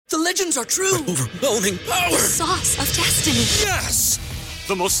The legends are true. Overwhelming power! Sauce of destiny. Yes!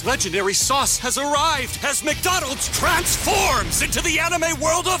 The most legendary sauce has arrived as McDonald's transforms into the anime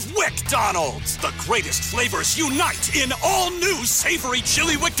world of WickDonald's. The greatest flavors unite in all new savory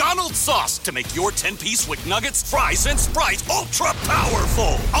chili McDonald's sauce to make your 10-piece Wick Nuggets, fries, and Sprite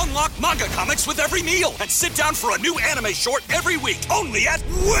ultra-powerful. Unlock manga comics with every meal and sit down for a new anime short every week only at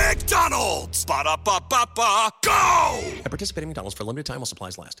WickDonald's. Ba-da-ba-ba-ba, go! At participating McDonald's for a limited time while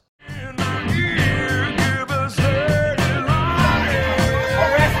supplies last.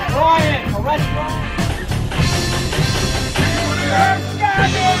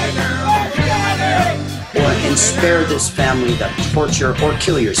 And spare this family the torture or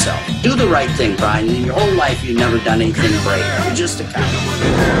kill yourself. Do the right thing, Brian. In your whole life, you've never done anything brave. You're just a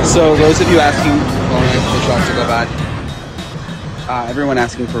coward. So those of you asking, the shots to go bad. Everyone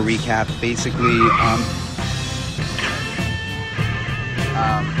asking for a recap. Basically,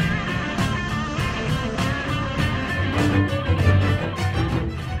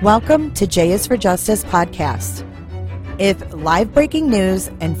 Welcome to J is for Justice podcast. If live breaking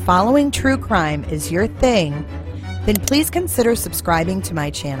news and following true crime is your thing, then please consider subscribing to my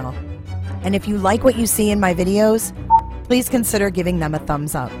channel. And if you like what you see in my videos, please consider giving them a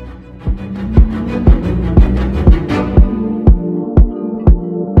thumbs up.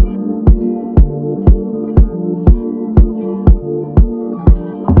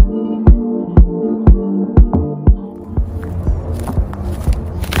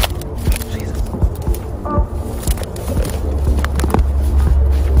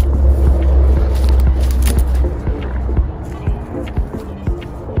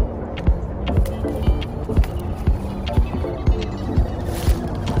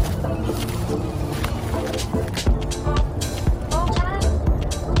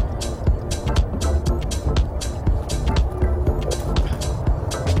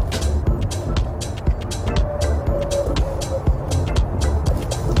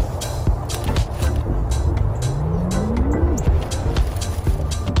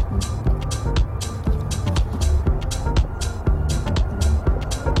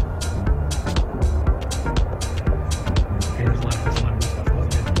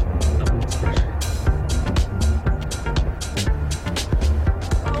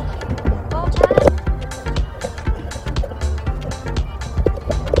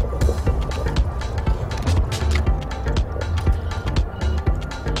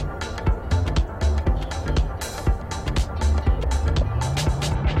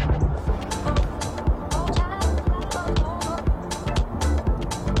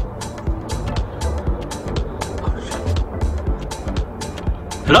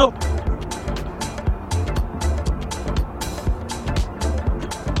 Hello?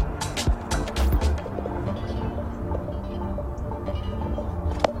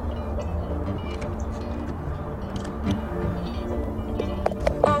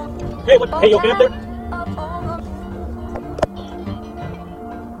 Hey, hey, you okay up there?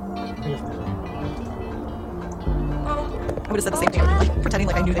 I would have said the same thing, like, pretending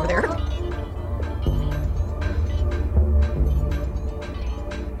like I knew they were there.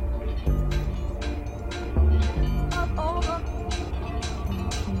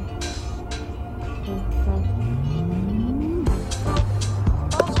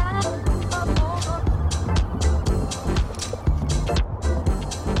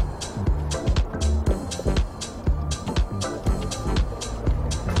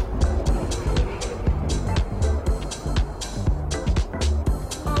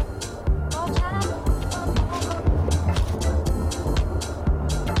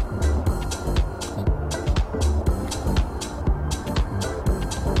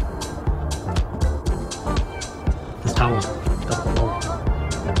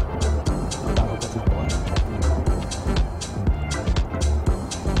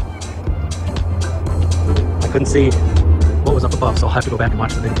 Couldn't see what was up above, so I'll have to go back and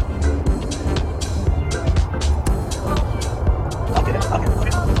watch the video.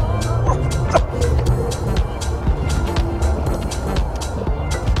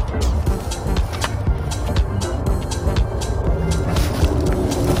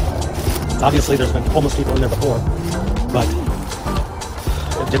 Obviously, there's been homeless people in there before, but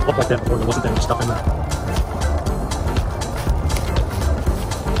it didn't look like that before. There wasn't that much stuff in there.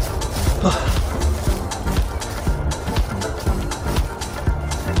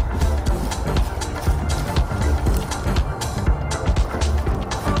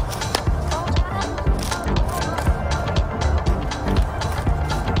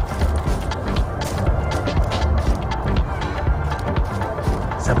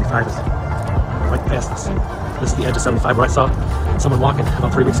 Is right past us. This is the edge of 75 where I saw someone walking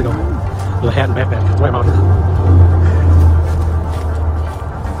about 3 weeks ago with a hat and backpack. That's why I'm out here.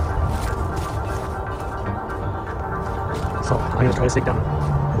 So I'm going to try to sneak down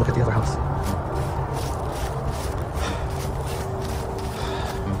and look at the other house.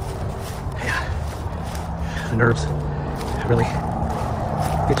 Yeah. The nerves really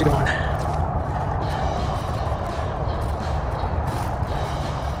get you going.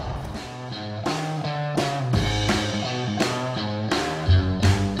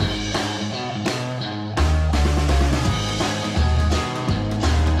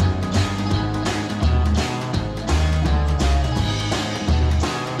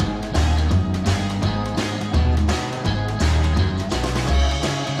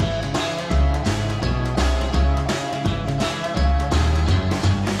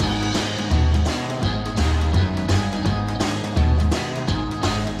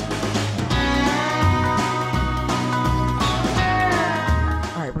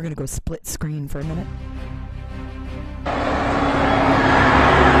 Go split screen for a minute.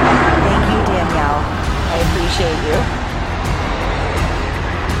 Thank you, Danielle. I appreciate you.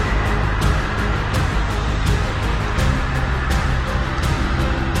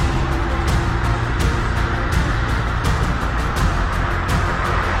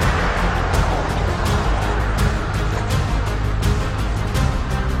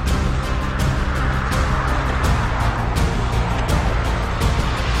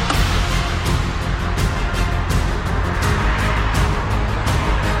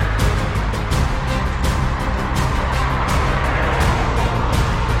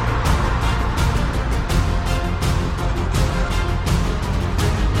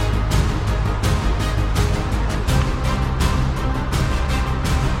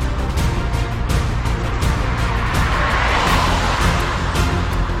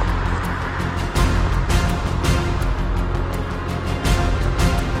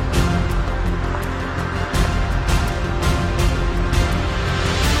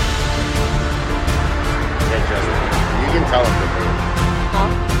 tell him to move. Huh?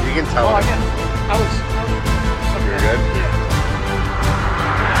 You can tell him. I was You're good? Yeah.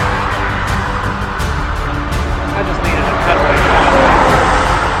 I just needed a cutaway.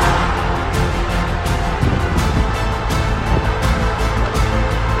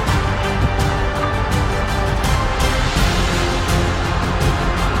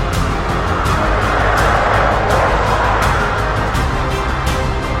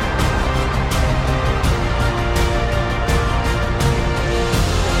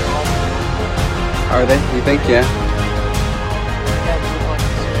 Are they? You think? Yeah.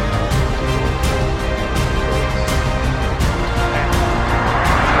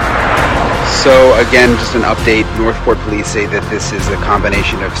 So again, just an update. Northport Police say that this is a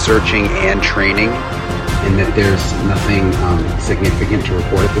combination of searching and training, and that there's nothing significant to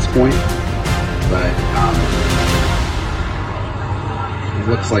report at this point. But it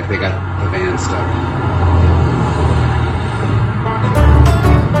looks like they got the van stuck.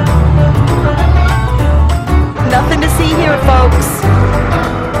 Nothing to see here, folks.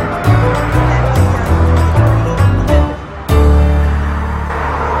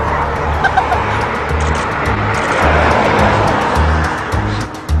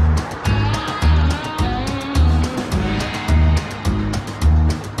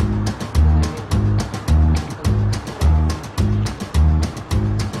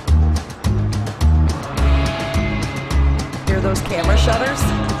 Hear those camera shutters?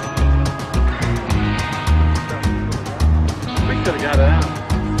 We could have got it out.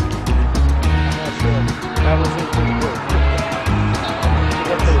 I'm not sure. That was it pretty quick.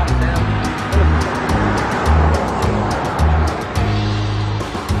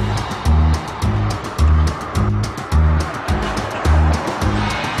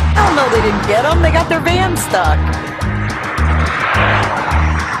 Hell no, they didn't get them. They got their van stuck.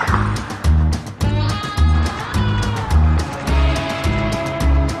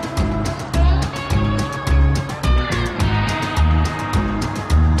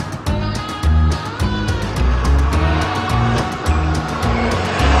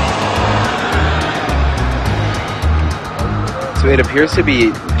 So it appears to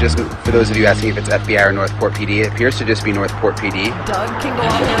be, just for those of you asking if it's FBI or Northport PD, it appears to just be Northport PD Doug can go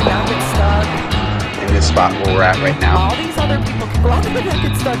out there and not get stuck. in this spot where we're at right now. All these other people can go out there and not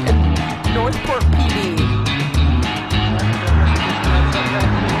get stuck in Northport PD.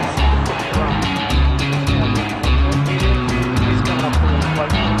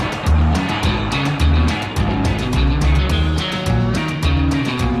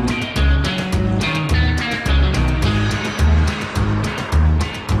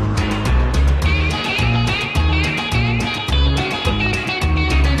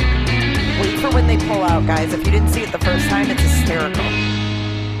 when they pull out, guys. If you didn't see it the first time, it's hysterical.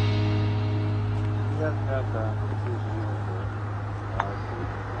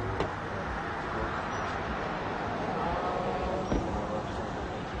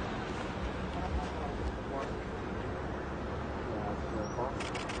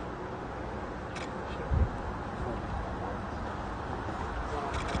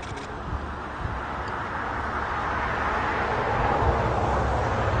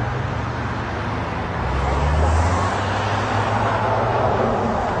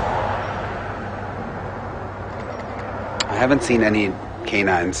 I haven't seen any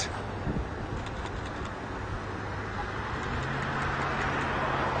canines.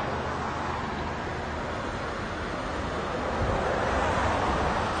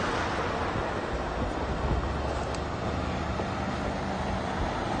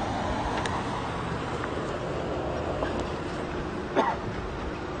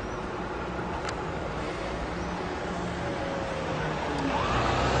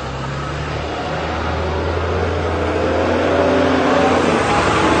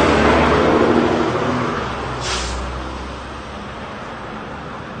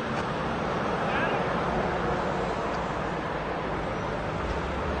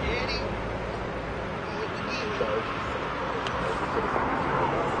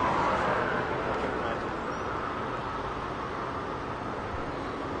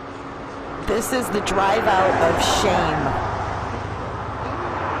 This is the drive out of shame.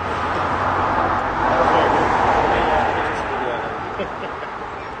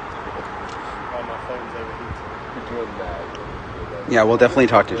 Yeah, we'll definitely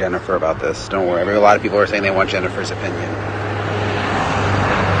talk to Jennifer about this. Don't worry. A lot of people are saying they want Jennifer's opinion.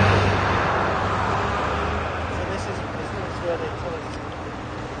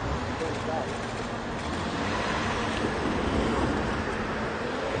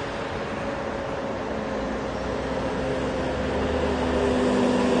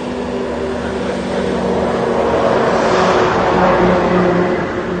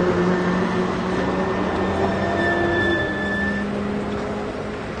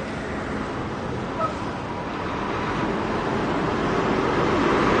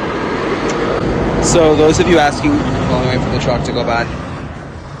 So those of you asking, while I wait for the truck to go by,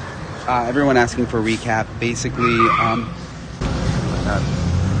 everyone asking for a recap, basically,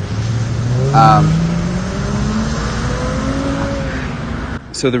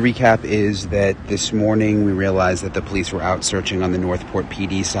 so the recap is that this morning we realized that the police were out searching on the Northport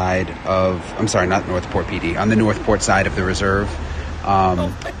PD side of, I'm sorry, not Northport PD, on the Northport side of the reserve.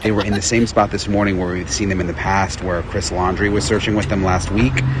 They were in the same spot this morning where we've seen them in the past, where Chris Laundrie was searching with them last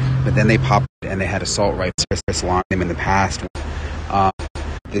week, but then they popped and they had assault rifles. Chris Laundrie in the past.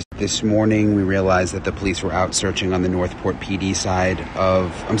 This morning we realized that the police were out searching on the Northport PD side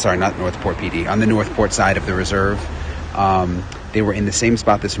of, I'm sorry, not Northport PD, on the Northport side of the reserve. They were in the same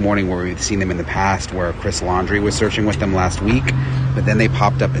spot this morning where we've seen them in the past, where Chris Laundrie was searching with them last week, but then they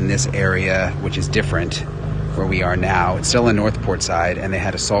popped up in this area, which is different where we are now. It's still on Northport side, and they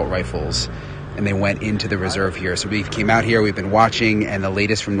had assault rifles, and they went into the reserve here. So we came out here, we've been watching, and the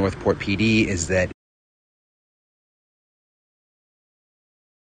latest from Northport PD is that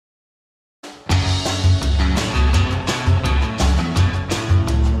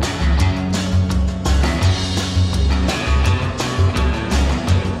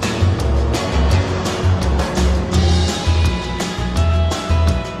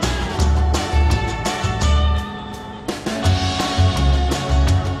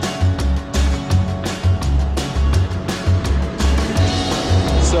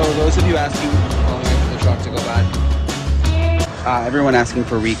those of you asking, while I wait for the truck to go by, everyone asking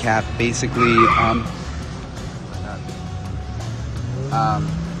for a recap, basically,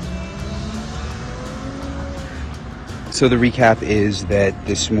 so the recap is that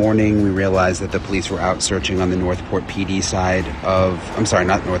this morning we realized that the police were out searching on the Northport PD side of, I'm sorry,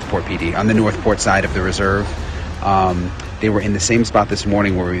 not Northport PD, on the Northport side of the reserve. They were in the same spot this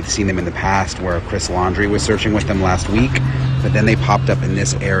morning where we've seen them in the past, where Chris Laundrie was searching with them last week, but then they popped up in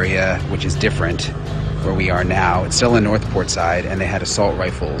this area, which is different where we are now. It's still on Northport side, and they had assault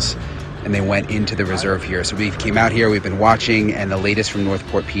rifles, and they went into the reserve here. So we came out here, we've been watching, and the latest from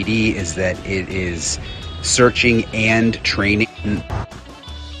Northport PD is that it is searching and training.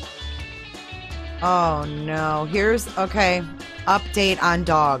 Oh no. Okay, update on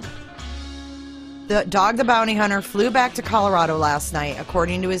Dog. The Dog the Bounty Hunter flew back to Colorado last night,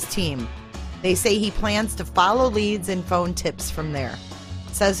 according to his team. They say he plans to follow leads and phone tips from there.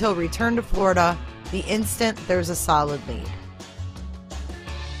 Says he'll return to Florida the instant there's a solid lead.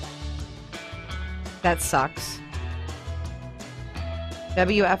 That sucks.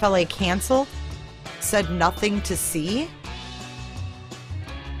 WFLA canceled? said nothing to see.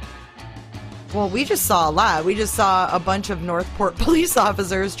 Well, we just saw a lot. We just saw a bunch of Northport police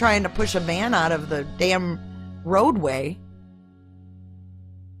officers trying to push a van out of the damn roadway.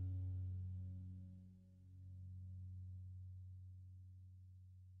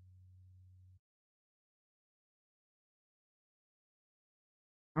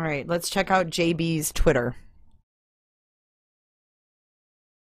 All right, let's check out JB's Twitter.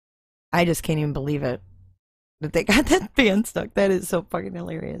 I just can't even believe it that they got that van stuck. That is so fucking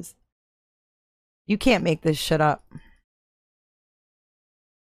hilarious. You can't make this shit up.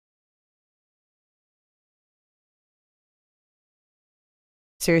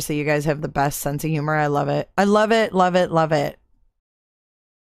 Seriously, you guys have the best sense of humor. I love it. I love it, love it, love it.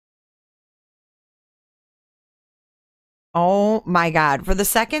 Oh my God. For the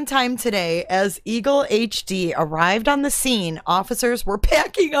second time today, as Eagle HD arrived on the scene, officers were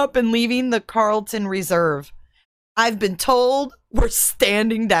packing up and leaving the Carlton Reserve. I've been told we're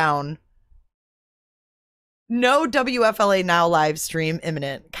standing down. No WFLA Now live stream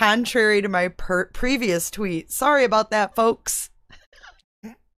imminent, contrary to my previous tweet. Sorry about that, folks.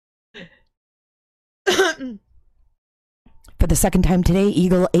 For the second time today,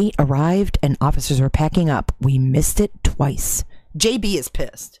 Eagle 8 arrived and officers were packing up. We missed it twice. JB is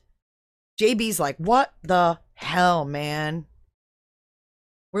pissed. JB's like, what the hell, man?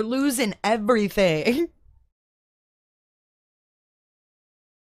 We're losing everything.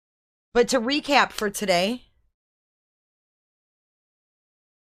 But to recap for today,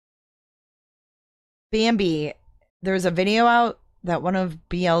 Bambi, there's a video out that one of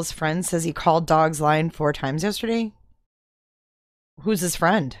BL's friends says he called Dog's line 4 times yesterday. Who's his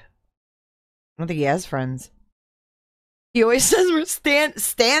friend? I don't think he has friends. He always says we're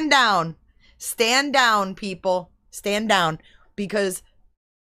stand down. Stand down, people. Stand down. Because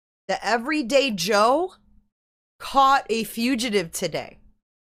the everyday Joe caught a fugitive today.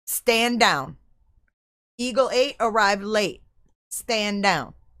 Stand down. Eagle 8 arrived late. Stand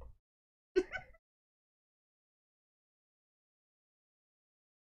down.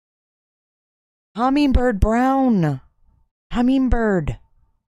 Hummingbird Brown. Hummingbird.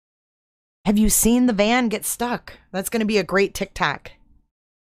 Have you seen the van get stuck? That's going to be a great TikTok.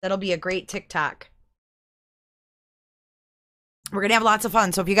 That'll be a great TikTok. We're going to have lots of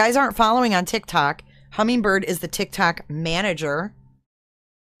fun. So if you guys aren't following on TikTok, Hummingbird is the TikTok manager.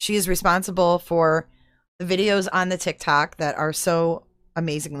 She is responsible for the videos on the TikTok that are so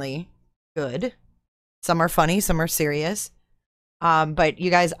amazingly good. Some are funny, some are serious. But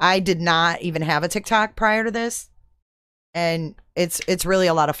you guys, I did not even have a TikTok prior to this. And it's really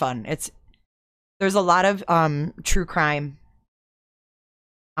a lot of fun. There's a lot of true crime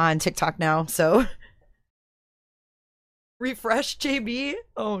on TikTok now, so refresh JB.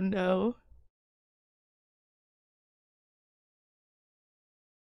 Oh no.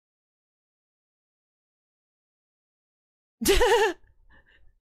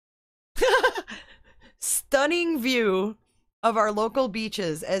 Stunning view of our local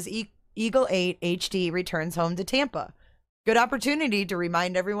beaches as Eagle 8 HD returns home to Tampa. Good opportunity to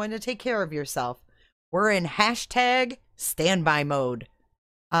remind everyone to take care of yourself. We're in hashtag standby mode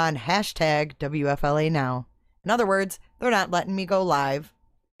on hashtag WFLA Now. In other words, they're not letting me go live.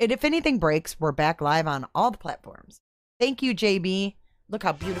 And if anything breaks, we're back live on all the platforms. Thank you, JB. Look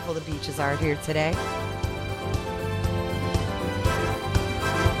how beautiful the beaches are here today.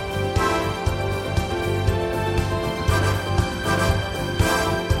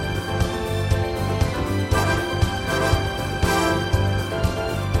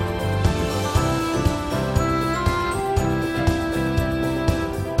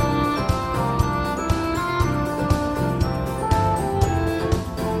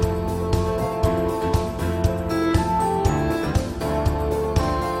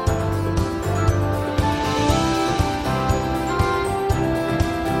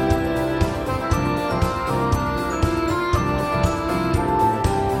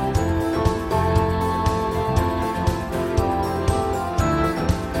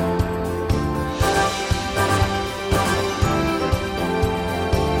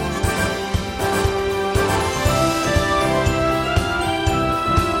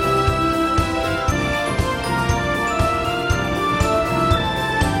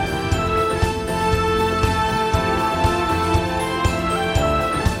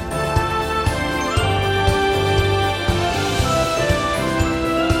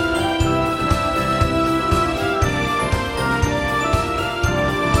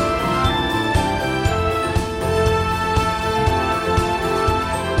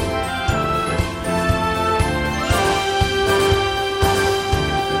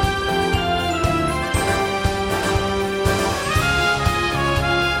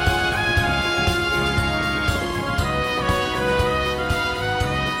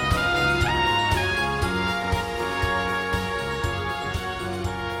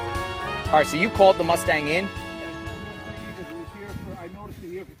 All right, so you called the Mustang in? I noticed it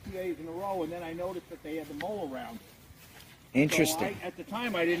here for 2 days in a row, and then I noticed that they had the mow around. Interesting. So at the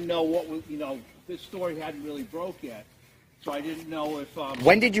time, I didn't know what was, this story hadn't really broke yet. So I didn't know if...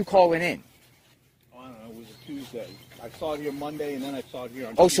 when did you call it in? I don't know, it was a Tuesday. I saw it here Monday, and then I saw it here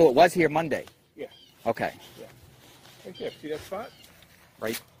on Oh, Tuesday. so it was here Monday? Yeah. Okay. Yeah. Right there. See that spot?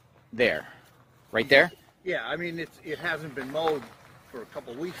 Right there. Right there? Yeah, I mean, it hasn't been mowed for a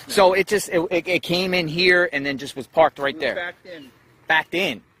couple of weeks now. So it came in here and then just was parked right there? Backed in. Backed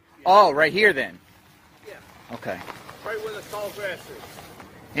in? Yeah. Oh, right here then? Yeah. Okay. Right where the tall grass is.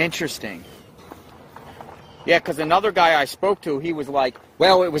 Interesting. Yeah, because another guy I spoke to, he was like,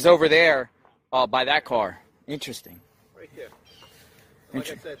 well, it was over there by that car. Interesting. Right there.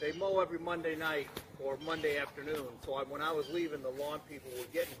 Like I said, they mow every Monday night or Monday afternoon. So when I was leaving, the lawn people were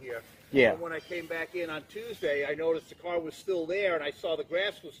getting here. Yeah. And when I came back in on Tuesday, I noticed the car was still there, and I saw the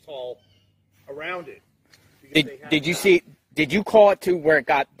grass was tall around it. Did you see? Did you call it to where it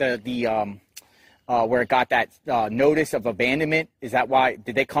got where it got that notice of abandonment? Is that why?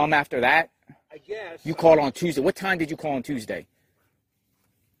 Did they come after that? I guess. You called on Tuesday. What time did you call on Tuesday?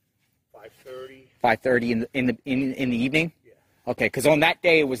 5:30. 5:30 in the evening. Yeah. Okay, because on that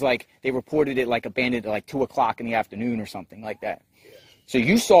day it was like they reported it like abandoned at like 2 o'clock in the afternoon or something like that. Yeah. So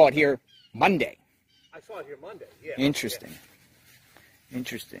you saw it here Monday. I saw it here Monday. Yeah. Interesting. Yeah.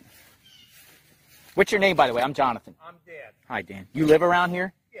 Interesting. What's your name, by the way? I'm Jonathan. I'm Dan. Hi, Dan. You live around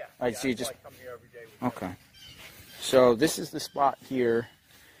here? Yeah. All right, so you just... I come here every day. Okay. So this is the spot here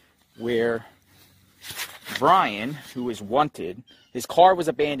where Brian, who is wanted, his car was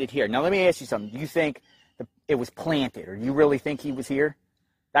abandoned here. Now, let me ask you something. Do you think it was planted, or do you really think he was here?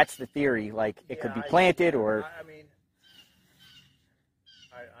 That's the theory. Like, it could be planted, or... I mean,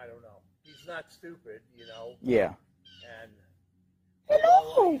 I don't know. He's not stupid, Yeah. And,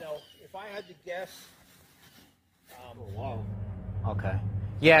 if I had to guess... wow. Okay.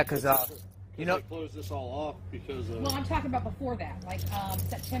 Yeah, because, They closed this all off because of... Well, I'm talking about before that, like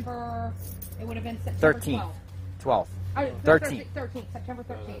September, it would have been September 13th. 12th. 13th, September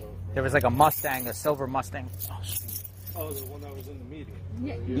 13th. There was like a Mustang, a silver Mustang. Oh, the one that was in the meeting.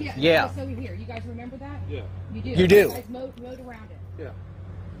 Yeah. So here, you guys remember that? Yeah. You do. You do. You guys mowed around it. Yeah.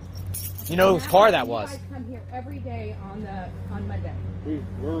 You know whose car that was? You guys come here every day on Monday.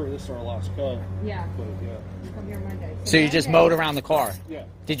 This is our last car. Yeah. But yeah. You come here Monday. So you just mowed around the car? Yeah.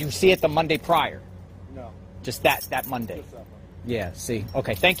 Did you see it the Monday prior? No. Just that Monday? Just that one. Yeah, see.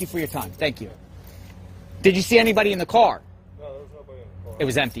 Okay, thank you for your time. Thank you. Did you see anybody in the car? No, there was nobody in the car. It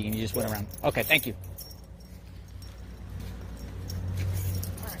was empty and you just went around. Okay, thank you.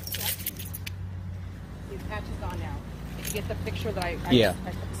 All right, these patches on now. Did you get the picture that I put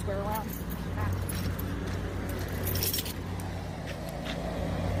the square around?